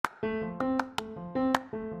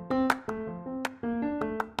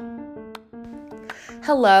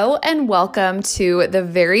Hello and welcome to the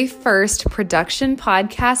very first production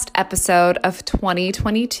podcast episode of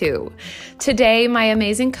 2022. Today, my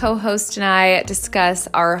amazing co-host and I discuss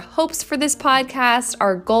our hopes for this podcast,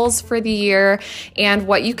 our goals for the year, and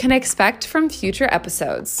what you can expect from future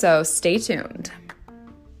episodes. So stay tuned.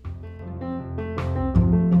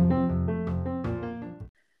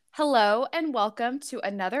 Hello and welcome to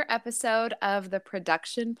another episode of the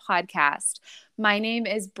Production Podcast. My name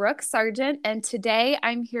is Brooke Sargent, and today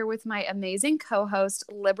I'm here with my amazing co-host,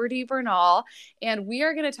 Liberty Bernal, and we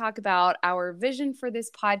are going to talk about our vision for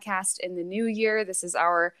this podcast in the new year. This is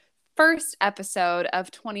our first episode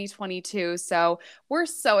of 2022, so we're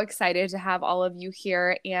so excited to have all of you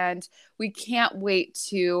here, and we can't wait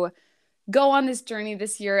to go on this journey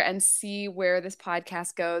this year and see where this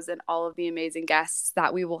podcast goes and all of the amazing guests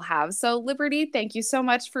that we will have. So Liberty, thank you so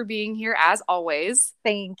much for being here as always.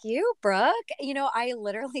 Thank you, Brooke. I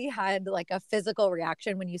literally had like a physical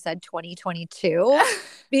reaction when you said 2022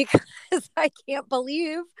 because I can't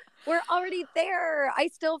believe we're already there. I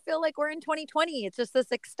still feel like we're in 2020. It's just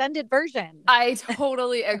this extended version. I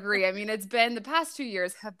totally agree. I mean, the past 2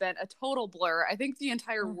 years have been a total blur. I think the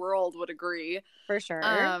entire world would agree. For sure.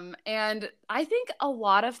 And I think a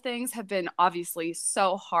lot of things have been obviously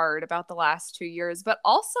so hard about the last 2 years, but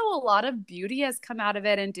also a lot of beauty has come out of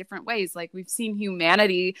it in different ways. Like we've seen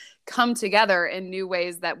humanity come together in new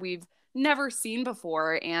ways that we've never seen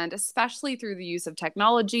before, and especially through the use of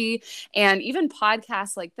technology and even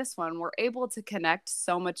podcasts like this one, we're able to connect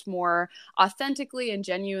so much more authentically and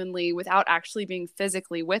genuinely without actually being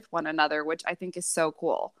physically with one another, which I think is so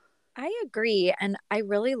cool. I agree. And I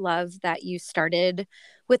really love that you started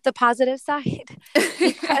with the positive side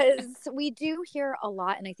because we do hear a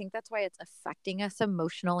lot. And I think that's why it's affecting us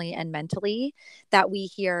emotionally and mentally, that we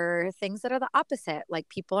hear things that are the opposite, like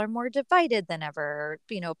people are more divided than ever,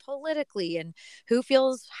 politically, and who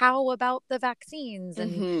feels how about the vaccines.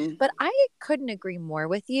 But I couldn't agree more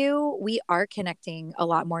with you. We are connecting a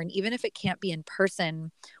lot more. And even if it can't be in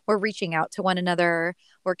person, we're reaching out to one another,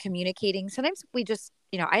 we're communicating. Sometimes we just,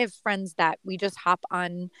 I have friends that we just hop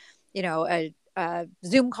on, a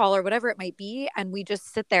Zoom call or whatever it might be, and we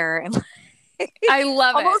just sit there and I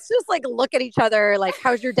love almost just like look at each other like,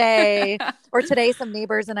 how's your day? Or today some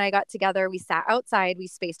neighbors and I got together, we sat outside, we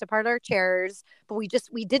spaced apart our chairs, but we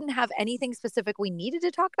didn't have anything specific we needed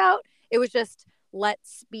to talk about. It was just,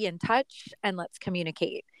 let's be in touch and let's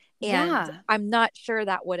communicate. And I'm not sure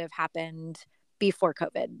that would have happened before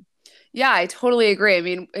COVID. Yeah, I totally agree. I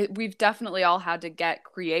mean, we've definitely all had to get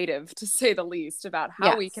creative, to say the least, about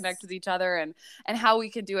how we connect with each other and how we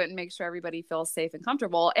can do it and make sure everybody feels safe and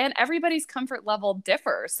comfortable. And everybody's comfort level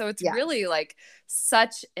differs. So it's really like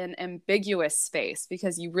such an ambiguous space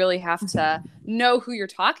because you really have to know who you're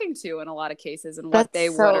talking to in a lot of cases and what they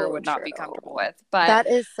would or would not be comfortable with. But that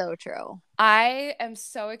is so true. I am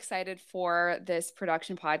so excited for this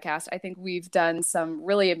production podcast. I think we've done some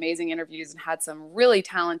really amazing interviews and had some really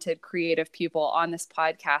talented, creative people on this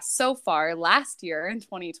podcast so far last year in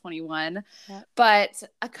 2021. Yep. But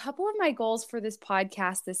a couple of my goals for this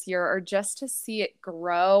podcast this year are just to see it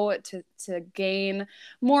grow, to gain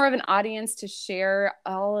more of an audience, to share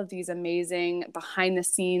all of these amazing behind the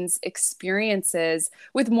scenes experiences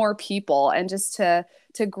with more people, and just to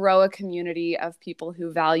grow a community of people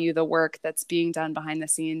who value the work that's being done behind the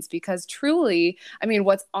scenes. Because truly, I mean,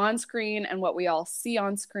 what's on screen and what we all see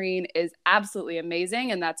on screen is absolutely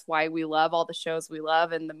amazing. And that's why we love all the shows we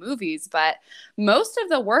love and the movies. But most of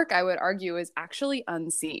the work, I would argue, is actually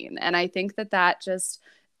unseen. And I think that just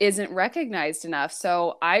isn't recognized enough.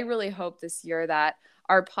 So I really hope this year that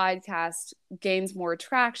our podcast gains more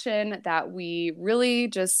traction, that we really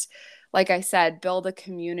just, like I said, build a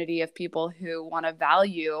community of people who want to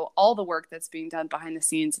value all the work that's being done behind the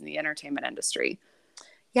scenes in the entertainment industry.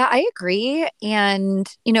 Yeah, I agree. And,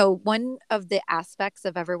 one of the aspects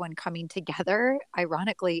of everyone coming together,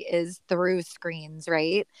 ironically, is through screens,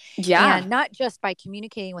 right? Yeah. And not just by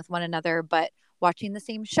communicating with one another, but watching the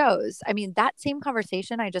same shows. I mean, that same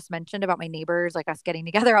conversation I just mentioned about my neighbors, like us getting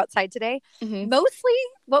together outside today, mostly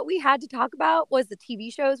what we had to talk about was the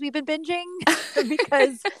TV shows we've been binging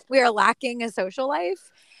because we are lacking a social life.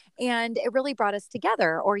 And it really brought us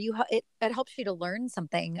together. Or it helps you to learn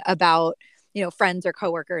something about, friends or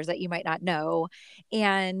coworkers that you might not know.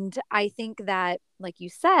 And I think that, like you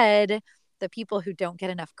said, the people who don't get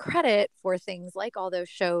enough credit for things like all those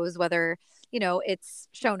shows, whether, it's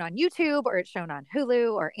shown on YouTube or it's shown on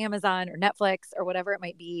Hulu or Amazon or Netflix or whatever it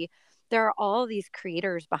might be, there are all these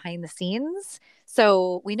creators behind the scenes.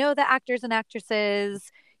 So we know the actors and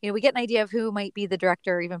actresses, we get an idea of who might be the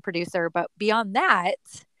director or even producer, but beyond that,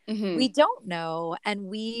 we Hmm. don't know. And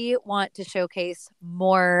we want to showcase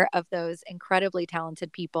more of those incredibly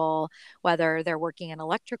talented people, whether they're working in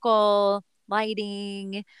electrical,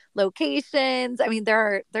 lighting, locations. I mean,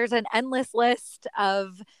 there's an endless list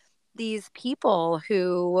of these people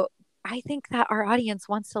who I think that our audience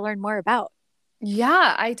wants to learn more about.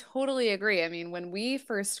 Yeah, I totally agree. I mean, when we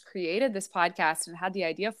first created this podcast and had the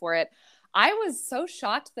idea for it, I was so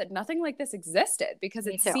shocked that nothing like this existed because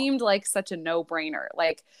Me it too. seemed like such a no-brainer.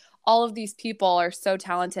 Like all of these people are so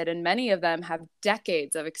talented and many of them have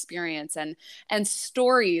decades of experience and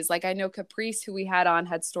stories. Like I know Caprice, who we had on,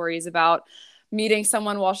 had stories about meeting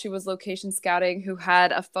someone while she was location scouting who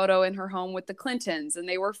had a photo in her home with the Clintons and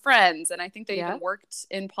they were friends, and I think they Yeah. even worked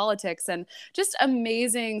in politics, and just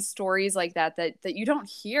amazing stories like that you don't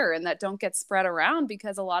hear and that don't get spread around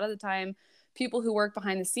because a lot of the time people who work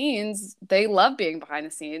behind the scenes, they love being behind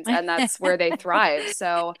the scenes and that's where they thrive.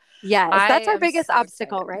 So Yes, I that's our am biggest so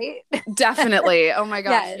obstacle, excited. right? Definitely. Oh my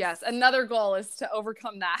gosh, Yes. yes, another goal is to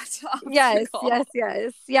overcome that Yes, obstacle. yes,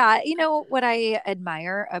 yes. Yeah. What I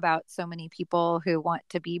admire about so many people who want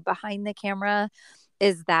to be behind the camera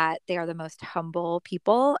is that they are the most humble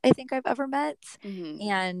people I think I've ever met. Hmm.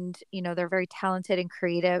 And, they're very talented and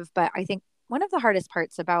creative. But I think one of the hardest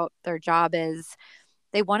parts about their job is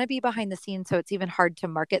they want to be behind the scenes, so it's even hard to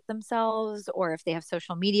market themselves, or if they have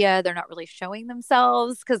social media they're not really showing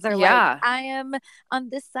themselves because they're like, Yeah. I am on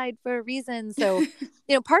this side for a reason. So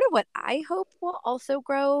part of what I hope will also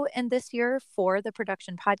grow in this year for the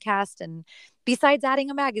production podcast, and besides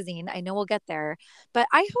adding a magazine, I know we'll get there, but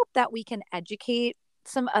I hope that we can educate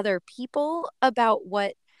some other people about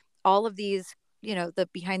what all of these the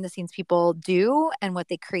behind the scenes people do and what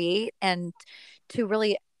they create, and to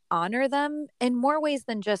really honor them in more ways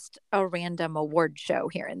than just a random award show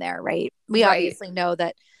here and there, right? We Right. obviously know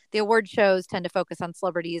that the award shows tend to focus on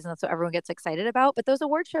celebrities and that's what everyone gets excited about, but those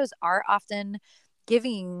award shows are often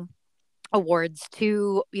giving awards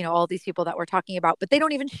to all these people that we're talking about, but they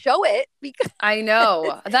don't even show it because I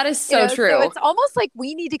know. That is so so true. it's almost like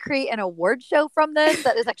we need to create an award show from this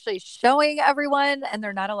that is actually showing everyone and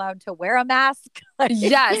they're not allowed to wear a mask. Like,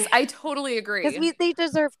 Yes, I totally because agree. they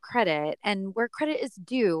deserve credit, and where credit is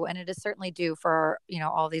due, and it is certainly due for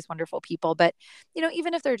all these wonderful people. But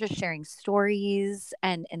even if they're just sharing stories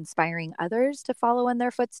and inspiring others to follow in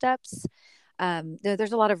their footsteps,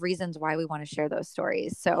 there's a lot of reasons why we want to share those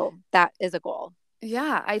stories, so that is a goal.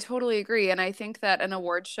 Yeah, I totally agree. And I think that an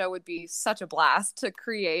award show would be such a blast to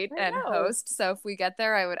create I and know. host. So if we get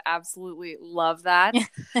there, I would absolutely love that.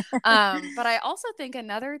 But I also think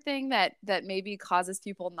another thing that maybe causes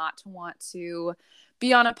people not to want to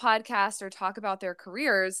be on a podcast or talk about their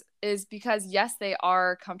careers is because yes, they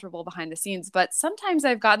are comfortable behind the scenes, but sometimes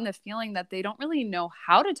I've gotten the feeling that they don't really know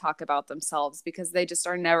how to talk about themselves because they just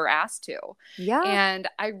are never asked to. Yeah. And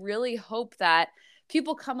I really hope that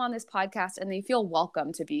people come on this podcast and they feel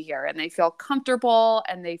welcome to be here and they feel comfortable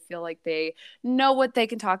and they feel like they know what they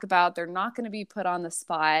can talk about. They're not going to be put on the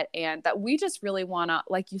spot, and that we just really want to,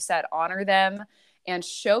 like you said, honor them and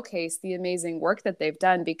showcase the amazing work that they've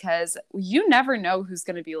done because you never know who's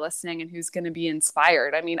going to be listening and who's going to be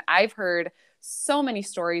inspired. I mean, I've heard so many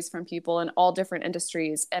stories from people in all different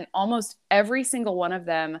industries, and almost every single one of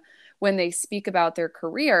them, when they speak about their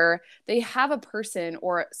career, they have a person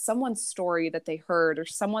or someone's story that they heard or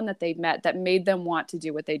someone that they met that made them want to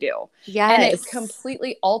do what they do. And it Yes.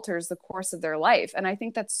 completely alters the course of their life. And I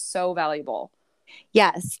think that's so valuable.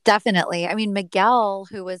 Yes, definitely. I mean, Miguel,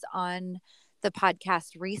 who was on the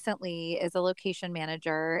podcast recently, is a location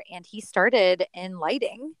manager and he started in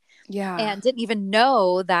lighting Yeah. and didn't even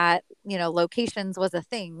know that, locations was a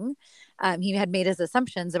thing. He had made his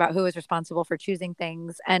assumptions about who was responsible for choosing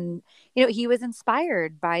things. And, he was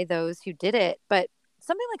inspired by those who did it. But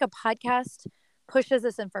something like a podcast pushes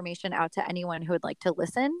this information out to anyone who would like to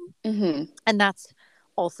listen. Hmm. And that's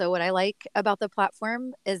also what I like about the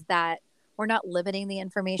platform, is that we're not limiting the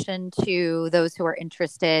information to those who are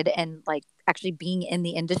interested in like actually being in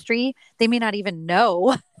the industry. They may not even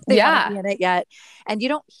know they want to Yeah. be in it yet. And you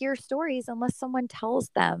don't hear stories unless someone tells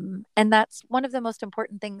them. And that's one of the most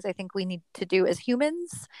important things I think we need to do as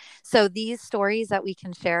humans. So these stories that we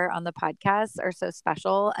can share on the podcast are so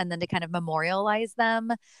special. And then to kind of memorialize them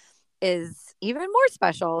is even more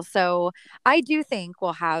special. So I do think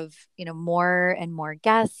we'll have, more and more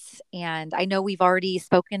guests. And I know we've already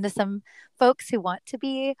spoken to some folks who want to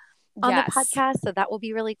be on the Yes. podcast. So that will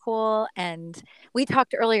be really cool. And we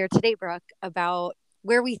talked earlier today, Brooke, about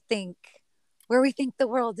where we think where we think the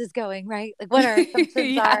world is going, right? Like what our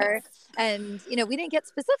assumptions Yes. are. And, we didn't get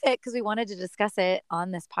specific because we wanted to discuss it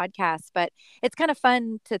on this podcast, but it's kind of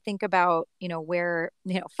fun to think about, where,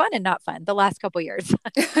 fun and not fun the last couple years.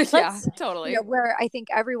 Yeah, Let's, totally. where I think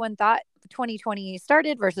everyone thought 2020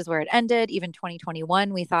 started versus where it ended. Even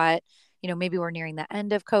 2021, we thought, maybe we're nearing the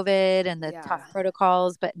end of COVID and the tough Yeah.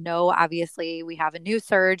 protocols, but no, obviously we have a new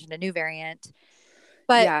surge and a new variant.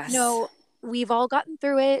 But, Yes. we've all gotten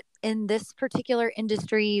through it in this particular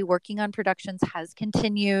industry. Working on productions has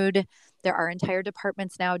continued. There are entire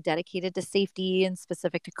departments now dedicated to safety and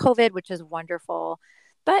specific to COVID, which is wonderful.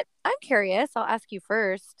 But I'm curious, I'll ask you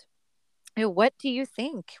first. What do you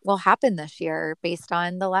think will happen this year based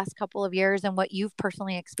on the last couple of years and what you've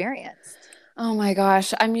personally experienced? Oh my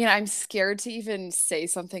gosh. I mean, I'm scared to even say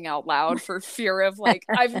something out loud for fear of like,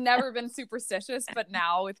 I've never been superstitious, but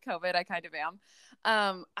now with COVID, I kind of am.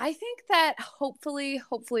 I think that hopefully,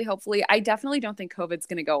 I definitely don't think COVID's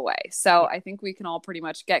going to go away. So Yeah. I think we can all pretty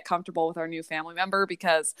much get comfortable with our new family member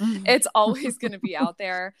because it's always going to be out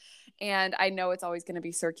there. And I know it's always going to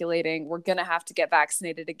be circulating. We're going to have to get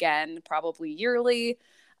vaccinated again, probably yearly.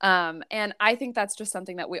 And I think that's just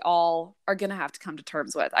something that we all are going to have to come to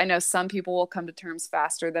terms with. I know some people will come to terms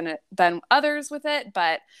faster than others with it,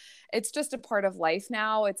 but it's just a part of life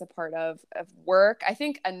now. It's a part of work. I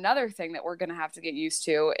think another thing that we're going to have to get used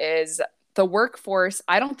to is the workforce.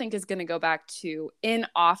 I don't think is going to go back to in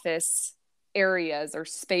office areas or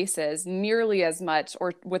spaces nearly as much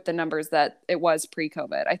or with the numbers that it was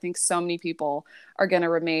pre-COVID. I think so many people are going to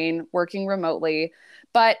remain working remotely.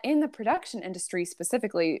 But in the production industry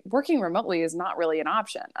specifically, working remotely is not really an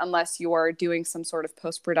option unless you are doing some sort of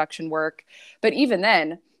post-production work. But even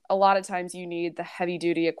then, a lot of times you need the heavy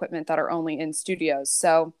duty equipment that are only in studios.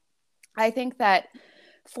 So I think that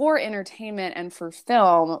for entertainment and for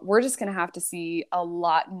film, we're just going to have to see a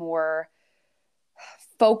lot more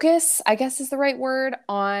focus, I guess is the right word,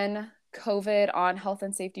 on COVID, on health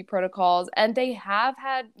and safety protocols. And they have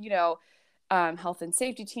had, health and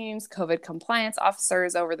safety teams, COVID compliance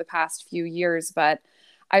officers over the past few years. But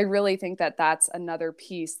I really think that that's another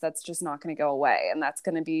piece that's just not going to go away. And that's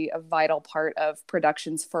going to be a vital part of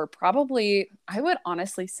productions for probably, I would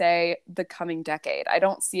honestly say, the coming decade. I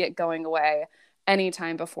don't see it going away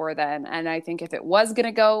anytime before then. And I think if it was going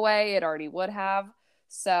to go away, it already would have.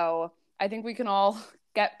 So I think we can all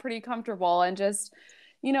get pretty comfortable and just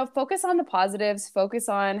focus on the positives, focus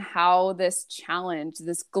on how this challenge,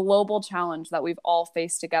 this global challenge that we've all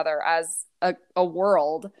faced together as a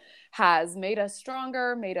world has made us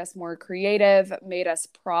stronger, made us more creative, made us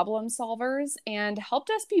problem solvers, and helped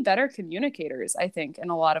us be better communicators, I think, in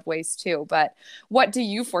a lot of ways too. But what do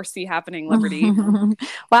you foresee happening, Liberty?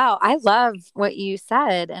 Wow, I love what you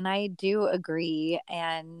said, and I do agree.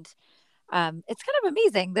 And it's kind of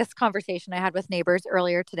amazing this conversation I had with neighbors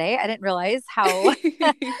earlier today. I didn't realize how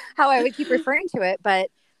how I would keep referring to it, but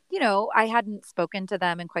I hadn't spoken to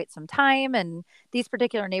them in quite some time, and these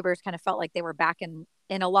particular neighbors kind of felt like they were back in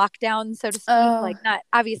a lockdown, so to speak. uh, Like, not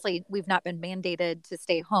obviously, we've not been mandated to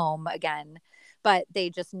stay home again, but they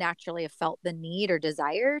just naturally have felt the need or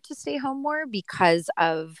desire to stay home more because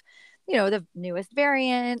of the newest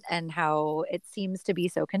variant and how it seems to be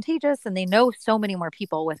so contagious, and they know so many more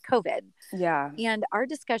people with COVID. yeah. And our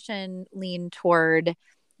discussion leaned toward,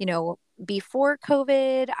 before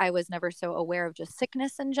COVID, I was never so aware of just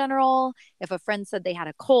sickness in general. If a friend said they had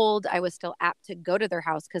a cold, I was still apt to go to their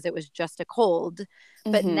house because it was just a cold.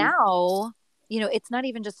 But Mm-hmm. now, it's not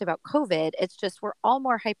even just about COVID. It's just we're all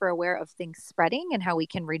more hyper aware of things spreading and how we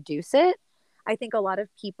can reduce it. I think a lot of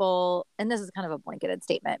people, and this is kind of a blanketed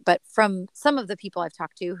statement, but from some of the people I've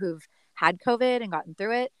talked to who've had COVID and gotten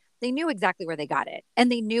through it, they knew exactly where they got it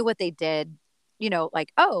and they knew what they did.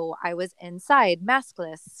 Like, oh, I was inside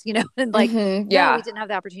maskless, and like, Mm-hmm. no, we Yeah. didn't have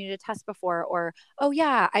the opportunity to test before. Or, oh,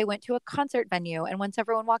 yeah, I went to a concert venue and once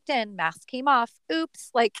everyone walked in, masks came off. Oops.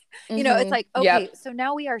 Like, it's Mm-hmm. like, okay, Yep. so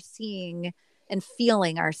now we are seeing and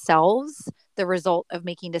feeling ourselves the result of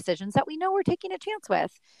making decisions that we know we're taking a chance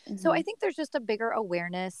with. So I Mm-hmm. think there's just a bigger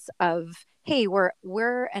awareness of, hey,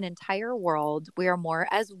 we're an entire world. We are more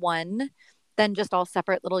as one than just all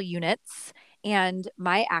separate little units. And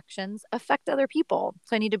my actions affect other people.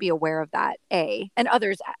 So I need to be aware of that, A. And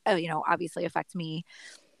others, obviously affect me.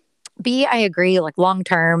 B, I agree, like long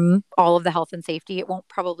term, all of the health and safety, it won't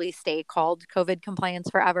probably stay called COVID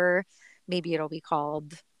compliance forever. Maybe it'll be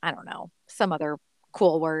called, I don't know, some other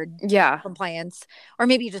cool word. Yeah. Compliance, or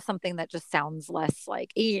maybe just something that just sounds less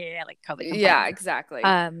like, yeah, like COVID compliance. Yeah, exactly.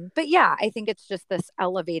 But yeah, I think it's just this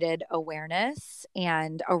elevated awareness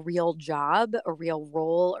and a real job, a real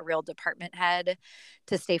role, a real department head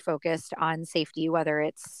to stay focused on safety, whether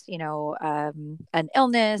it's, an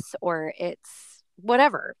illness or it's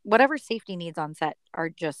whatever safety needs on set are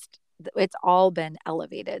just, it's all been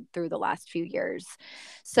elevated through the last few years.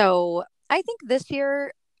 So I think this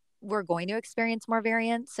year we're going to experience more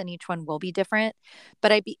variants and each one will be different.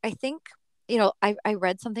 But I think, I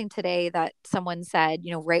read something today that someone said,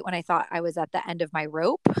 right when I thought I was at the end of my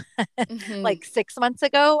rope, like 6 months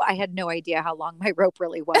ago, I had no idea how long my rope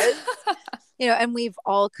really was. And we've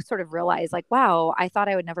all sort of realized like, wow, I thought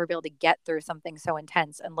I would never be able to get through something so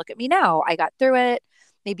intense. And look at me now. I got through it.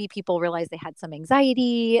 Maybe people realize they had some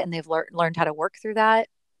anxiety and they've learned how to work through that.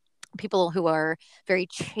 People who are very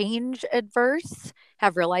change adverse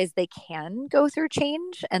have realized they can go through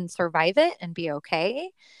change and survive it and be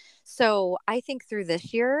okay. So I think through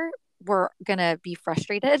this year, we're going to be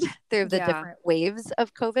frustrated through the different waves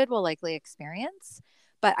of COVID we'll likely experience.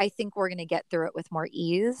 But I think we're going to get through it with more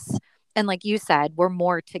ease. And like you said, we're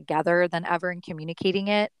more together than ever in communicating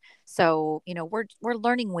it. So, we're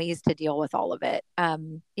learning ways to deal with all of it.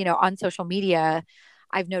 On social media,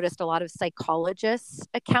 I've noticed a lot of psychologists'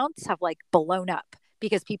 accounts have like blown up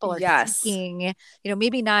because people are seeking,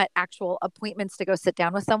 maybe not actual appointments to go sit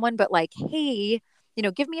down with someone, but like, hey,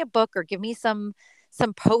 give me a book or give me some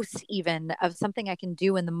posts even of something I can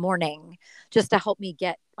do in the morning just to help me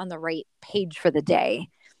get on the right page for the day.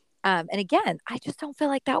 And again, I just don't feel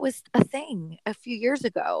like that was a thing a few years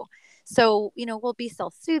ago. So, we'll be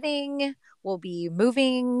self-soothing. We'll be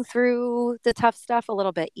moving through the tough stuff a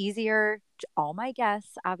little bit easier. All my guess,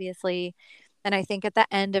 obviously. And I think at the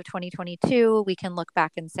end of 2022, we can look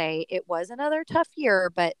back and say it was another tough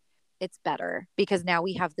year, but it's better because now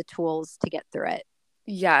we have the tools to get through it.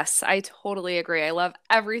 Yes, I totally agree. I love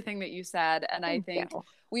everything that you said. And I think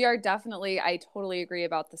we are definitely, I totally agree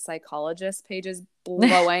about the psychologist pages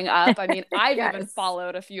blowing up. I mean, I've even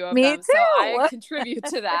followed a few of them, too. So I contribute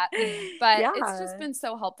to that. But it's just been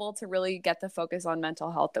so helpful to really get the focus on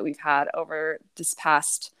mental health that we've had over this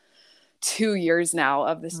past 2 years now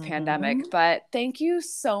of this pandemic. But thank you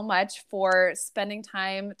so much for spending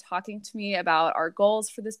time talking to me about our goals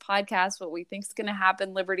for this podcast, what we think is going to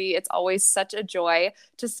happen, Liberty. It's always such a joy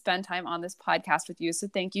to spend time on this podcast with you. So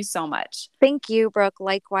thank you so much. Thank you, Brooke.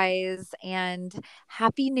 Likewise. And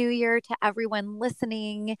Happy New Year to everyone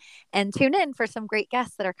listening, and tune in for some great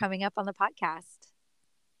guests that are coming up on the podcast.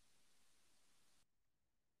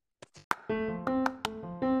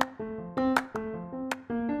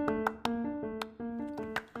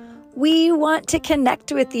 We want to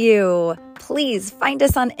connect with you. Please find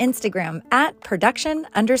us on Instagram at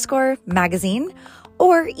production_magazine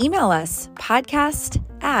or email us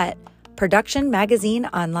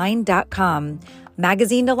podcast@productionmagazineonline.com.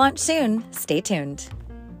 Magazine to launch soon. Stay tuned.